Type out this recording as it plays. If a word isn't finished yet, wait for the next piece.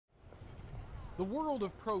The world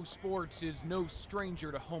of pro sports is no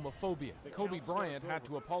stranger to homophobia. Kobe Bryant had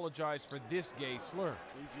to apologize for this gay slur.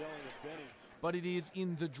 But it is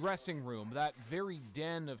in the dressing room, that very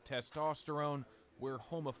den of testosterone, where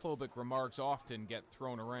homophobic remarks often get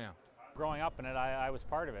thrown around. Growing up in it, I was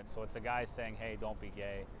part of it. So it's a guy saying, hey, don't be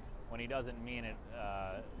gay, when he doesn't mean it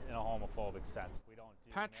in a homophobic sense.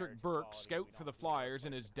 Patrick Burke, scout for the Flyers,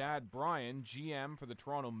 and his dad Brian, GM for the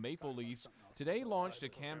Toronto Maple Leafs, today launched a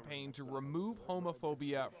campaign to remove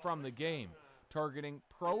homophobia from the game, targeting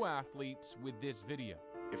pro athletes with this video.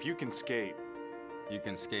 If you can skate, you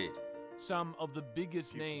can skate. Some of the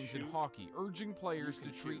biggest names in hockey urging players to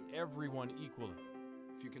treat everyone equally.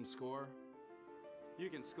 If you can score, you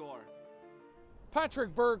can score.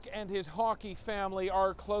 Patrick Burke and his hockey family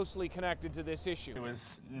are closely connected to this issue. It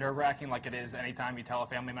was nerve-wracking like it is anytime you tell a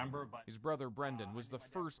family member. But his brother Brendan was the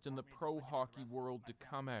first in the pro hockey world to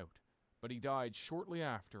come out, but he died shortly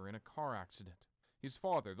after in a car accident. His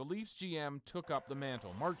father, the Leafs GM, took up the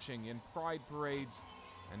mantle, marching in pride parades,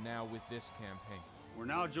 and now with this campaign. We're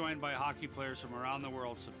now joined by hockey players from around the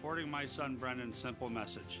world supporting my son Brendan's simple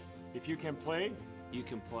message. if you can play, You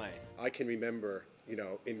can play. I can remember,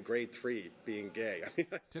 in grade 3 being gay.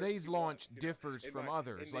 Today's launch differs from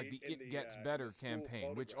others, like the It Gets Better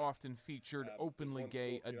campaign, which often featured openly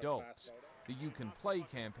gay adults. The You Can Play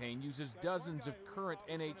campaign uses dozens of current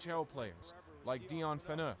NHL players, like Dion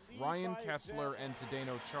Phaneuf, Ryan Kessler, and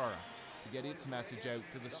Zdeno Chara, to get its message out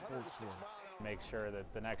to the sports world. Make sure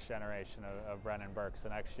that the next generation of Brendan Burkes, the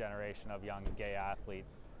next generation of young gay athlete,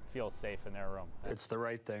 feels safe in their room. It's the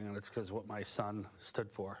right thing, and it's because what my son stood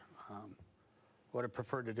for. Would have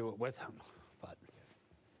preferred to do it with him, but.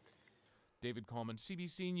 David Coleman,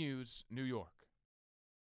 CBC News, New York.